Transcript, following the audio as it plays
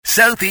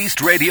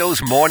Southeast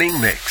Radio's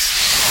morning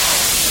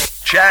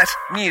mix. Chat,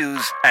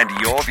 news and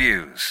your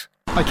views.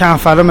 I can't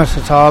fathom it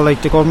at all.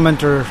 Like, the government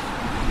they're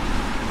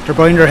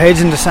burning their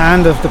heads in the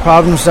sand of the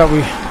problems that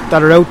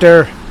are out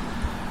there,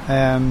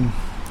 and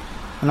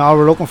all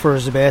we're looking for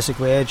is a basic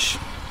wage,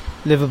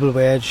 livable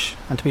wage,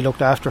 and to be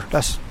looked after.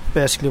 That's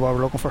basically what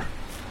we're looking for,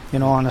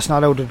 and it's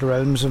not out of the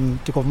realms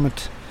of the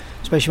government,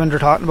 especially when they're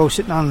talking about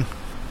sitting on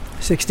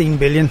 16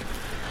 billion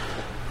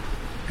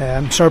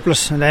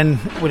surplus, and then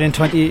within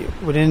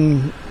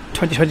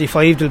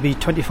 2025 there'll be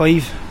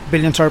 25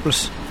 billion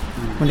surplus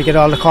when they get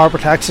all the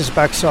corporate taxes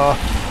back. So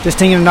this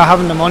thing of not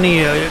having the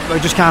money, I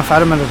just can't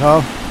fathom it at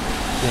all.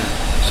 Yeah.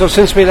 So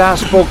since we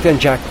last spoke then,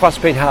 Jack, what's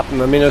been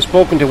happening? I mean, I've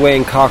spoken to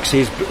Wayne Cox,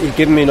 he's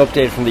given me an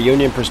update from the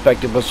union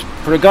perspective, but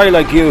for a guy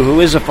like you who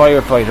is a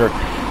firefighter,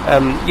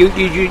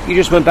 you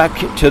just went back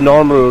to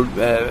normal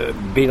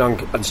being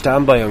on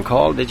standby on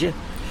call, did you?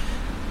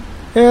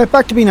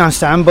 Back to being on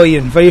standby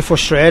and very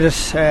frustrated.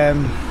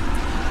 And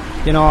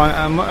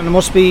it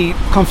must be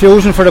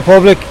confusion for the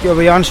public. Are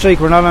we on strike?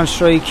 We're not on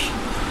strike.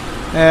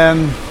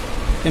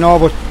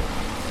 But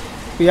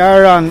we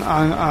are on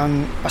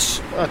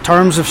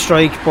terms of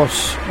strike. But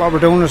what we're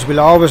doing is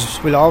we'll always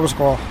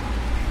go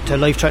to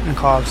life-threatening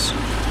calls,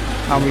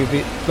 and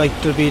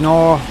there'll be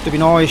no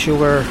issue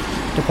where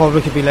the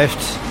public could be left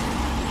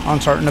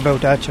uncertain about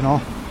that.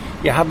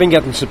 You have been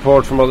getting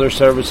support from other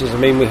services. I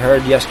mean, we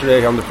heard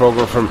yesterday on the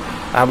programme from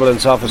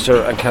ambulance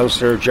officer and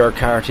councillor Ger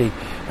Carty,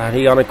 and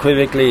he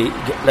unequivocally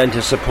lent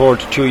his support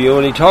to you,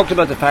 and he talked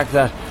about the fact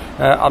that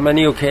on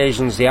many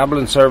occasions the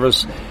ambulance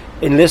service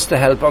enlists the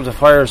help of the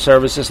fire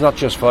service. It's not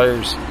just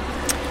fires,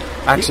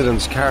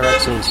 accidents, car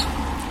accidents.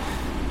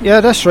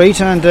 Yeah, that's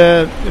right, and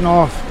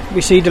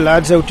we see the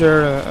lads out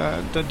there,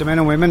 the men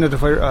and women of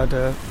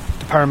the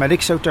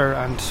paramedics out there,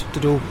 and to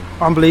do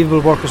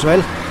unbelievable work as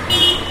well.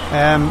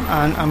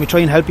 And we try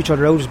and help each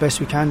other out as best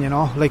we can,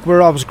 Like,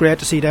 we're always great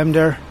to see them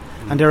there,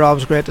 and they're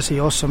always great to see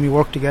us, and we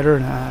work together,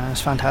 and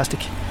it's fantastic.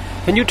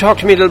 Can you talk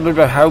to me a little bit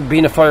about how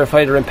being a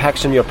firefighter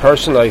impacts on your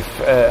personal life?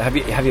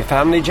 Have you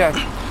family, Jack?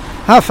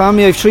 I have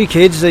family. I have 3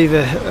 kids. I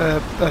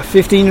have a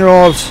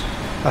 15-year-old,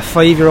 a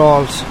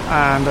 5-year-old,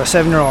 and a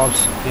 7-year-old.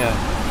 Yeah.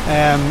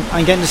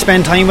 And getting to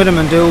spend time with them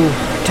and do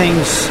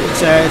things,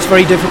 it's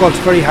very difficult,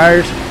 it's very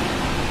hard.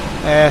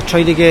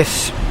 Try to get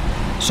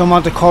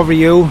someone to cover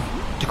you,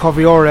 to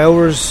cover your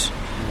hours.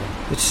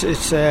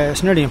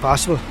 It's nearly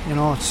impossible.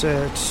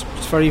 It's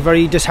very,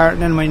 very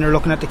disheartening when you're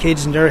looking at the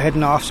kids and they're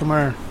heading off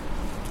somewhere,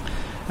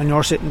 and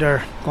you're sitting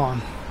there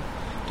going,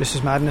 "This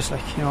is madness!"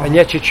 And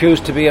yet you choose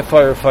to be a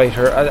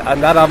firefighter,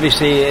 and that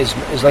obviously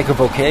is like a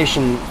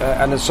vocation,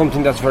 and it's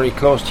something that's very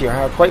close to your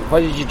heart.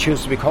 Why did you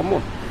choose to become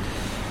one?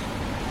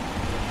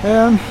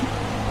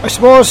 I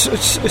suppose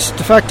it's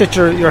the fact that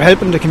you're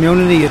helping the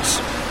community.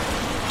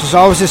 There's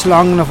always this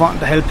longing of wanting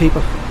to help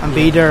people and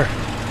be there.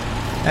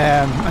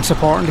 And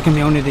supporting the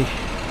community,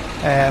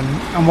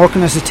 and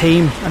working as a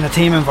team and a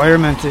team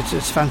environment,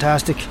 it's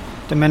fantastic.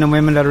 The men and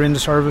women that are in the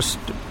service,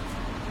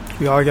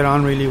 we all get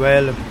on really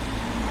well, and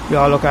we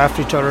all look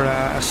after each other.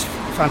 It's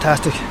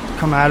fantastic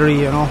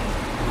camaraderie, and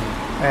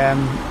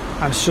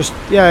it's just,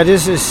 it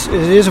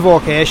is a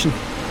vocation.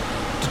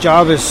 The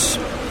job is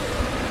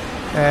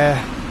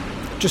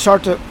just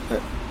sort of,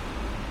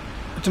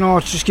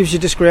 it just gives you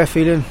this great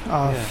feeling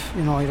of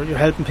you're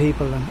helping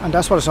people, and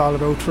that's what it's all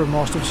about for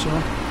most of us.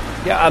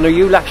 Yeah, and are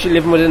you actually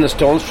living within a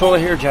stone's throw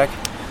here, Jack?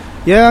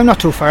 Yeah, I'm not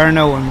too far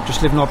now. I'm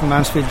just living up in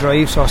Mansfield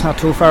Drive, so it's not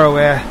too far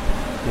away.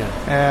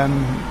 Yeah.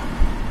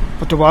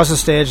 But there was a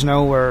stage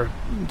now where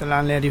the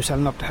landlady was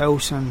selling up the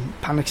house and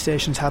panic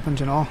stations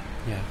happened, Yeah.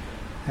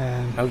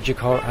 How did you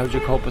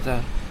cope with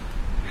that?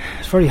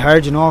 It's very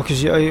hard,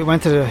 because I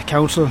went to the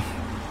council,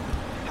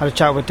 had a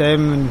chat with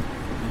them, and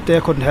they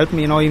couldn't help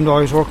me, even though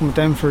I was working with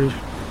them for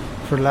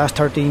the last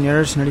 13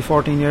 years, nearly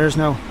 14 years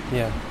now.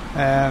 Yeah.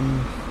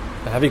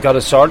 Have you got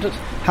it sorted?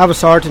 Have it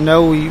sorted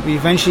now. We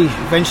eventually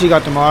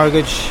got the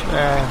mortgage.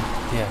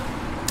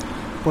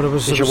 But it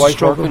was. Is your wife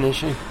working? Is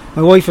she?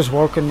 My wife is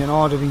working.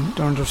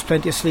 There's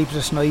plenty of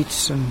sleepless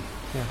nights, and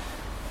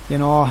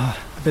a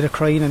bit of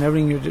crying and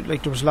everything.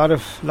 Like, there was a lot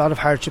of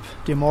hardship.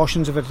 The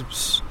emotions of it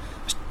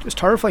was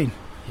terrifying.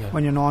 Yeah.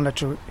 When you know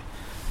that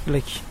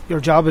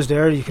your job is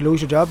there, you can lose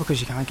your job because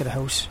you can't get a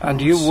house. And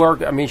do you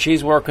work? I mean,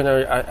 she's working,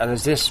 and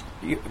is this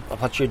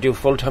what you do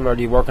full time, or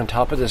do you work on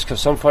top of this? Because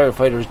some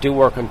firefighters do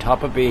work on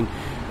top of being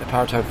a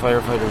part-time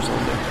firefighters,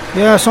 don't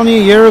they? Yeah, it's only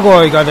a year ago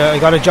I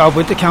got a job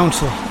with the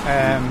council,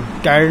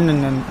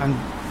 gardening and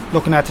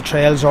looking at the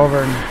trails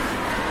over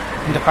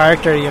in the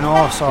park there,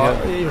 So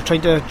you're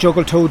trying to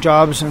juggle 2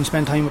 jobs and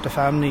spend time with the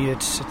family.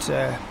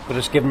 But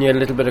it's giving you a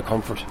little bit of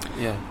comfort.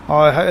 Yeah.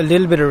 A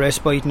little bit of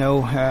respite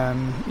now.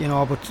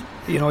 But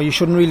you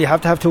shouldn't really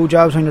have to have 2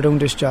 jobs when you're doing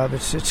this job.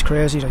 It's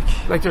crazy.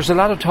 Like, there's a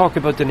lot of talk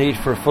about the need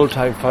for a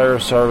full-time fire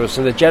service,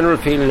 and the general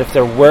feeling, if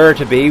there were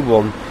to be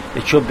one,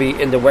 it should be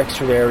in the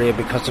Wexford area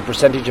because the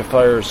percentage of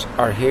fires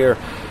are here.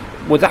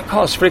 Would that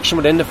cause friction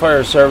within the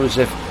fire service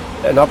if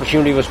an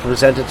opportunity was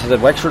presented to the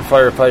Wexford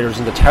Firefighters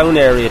in the town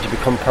area to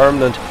become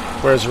permanent,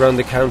 whereas around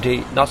the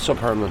county not so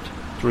permanent?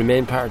 to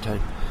remain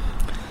part-time?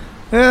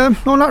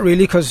 No, not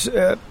really, because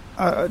at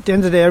the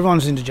end of the day,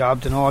 everyone's in the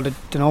job. They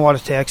know what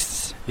it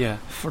takes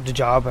for the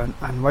job,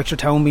 and Wexford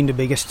Town being the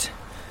biggest,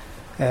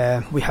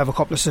 we have a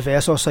couple of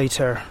Seveso sites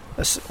here,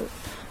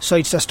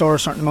 sites that store a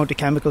certain amount of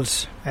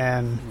chemicals,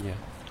 and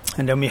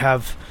then you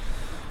have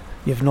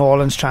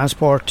Nolan's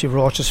Transport, you have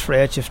Roach's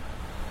Freight, you have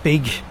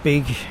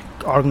big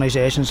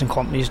organisations and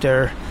companies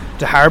there.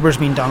 The harbour's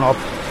been done up,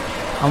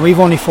 and we've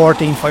only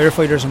 14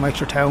 firefighters in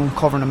Wexford Town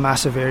covering a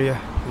massive area.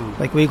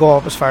 Like, we go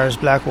up as far as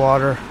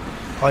Blackwater,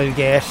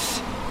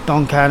 Oilgate,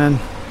 Duncannon,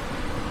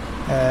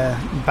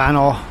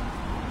 Bannow,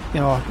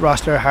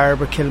 Rosslare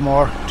Harbour,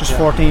 Kilmore, just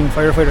 14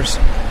 firefighters.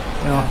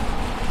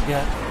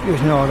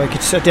 Like,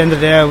 it's at the end of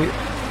the day,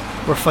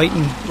 we're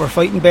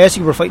fighting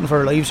basically, we're fighting for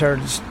our lives here.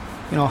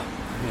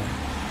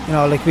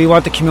 Like, we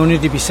want the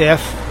community to be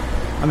safe,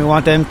 and we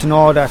want them to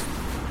know that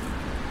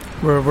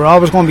we're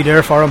always going to be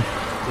there for them.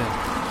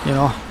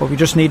 But we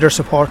just need their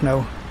support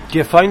now. Do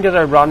you find it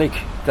ironic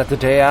that the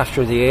day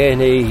after the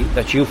A&E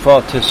that you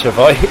fought to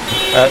survive, do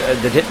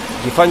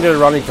you find it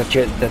ironic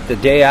that the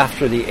day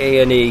after the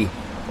A&E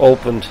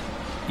opened,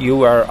 you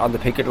were on the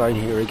picket line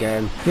here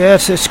again? Yeah,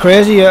 it's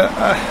crazy,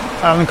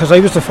 Alan, because I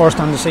was the first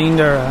on the scene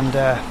there, and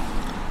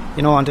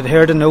and to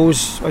hear the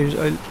news,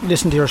 I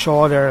listened to your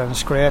show there, and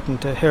it's great,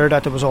 and to hear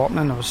that it was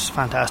opening, it was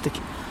fantastic.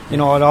 It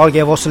all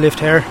gave us a lift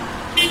here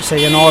to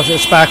say,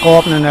 it's back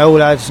opening now,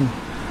 lads, and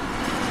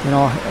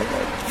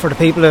for the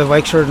people of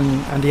Wexford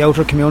and the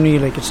outer community,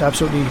 like, it's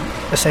absolutely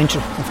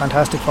essential and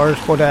fantastic for it.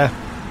 But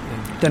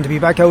then to be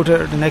back out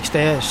there the next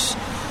day, it's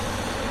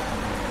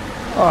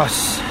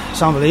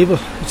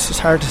unbelievable. It's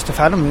hard to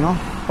fathom,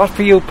 What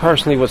for you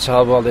personally would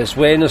solve all this?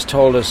 Wayne has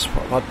told us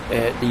what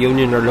the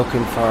union are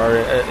looking for.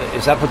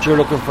 Is that what you're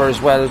looking for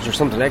as well? Is there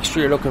something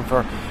extra you're looking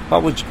for?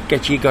 What would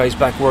get you guys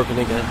back working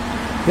again?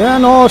 Yeah,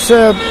 no, it's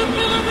the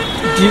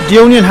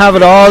union have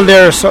it all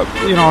there, so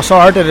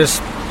sorted. It's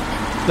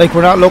like,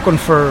 we're not looking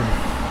for,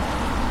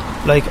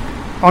 like,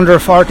 under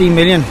 40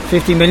 million,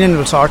 50 million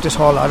will sort this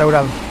whole lot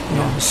out.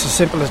 It's as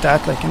simple as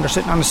that. Like, and they're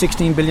sitting on a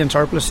 16 billion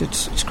surplus.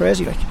 It's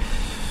crazy. Like,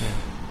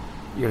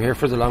 you're here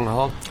for the long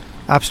haul.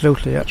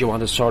 Absolutely, yeah. Do you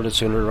want to sort it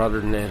sooner rather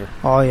than later?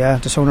 Oh yeah,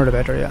 the sooner the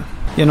better. Yeah.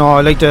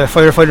 I like the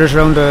firefighters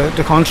around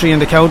the country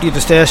and the county to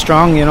stay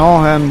strong.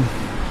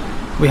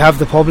 We have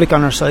the public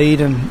on our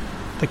side, and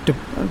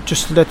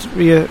let's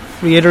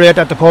reiterate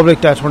at the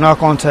public that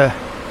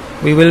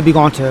we will be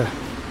going to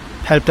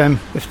help them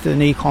if the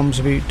need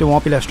comes. They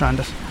won't be left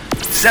stranded.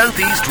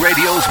 Southeast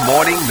Radio's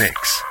morning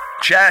mix.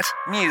 Chat,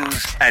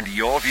 news, and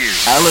your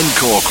views. Alan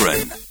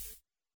Corcoran.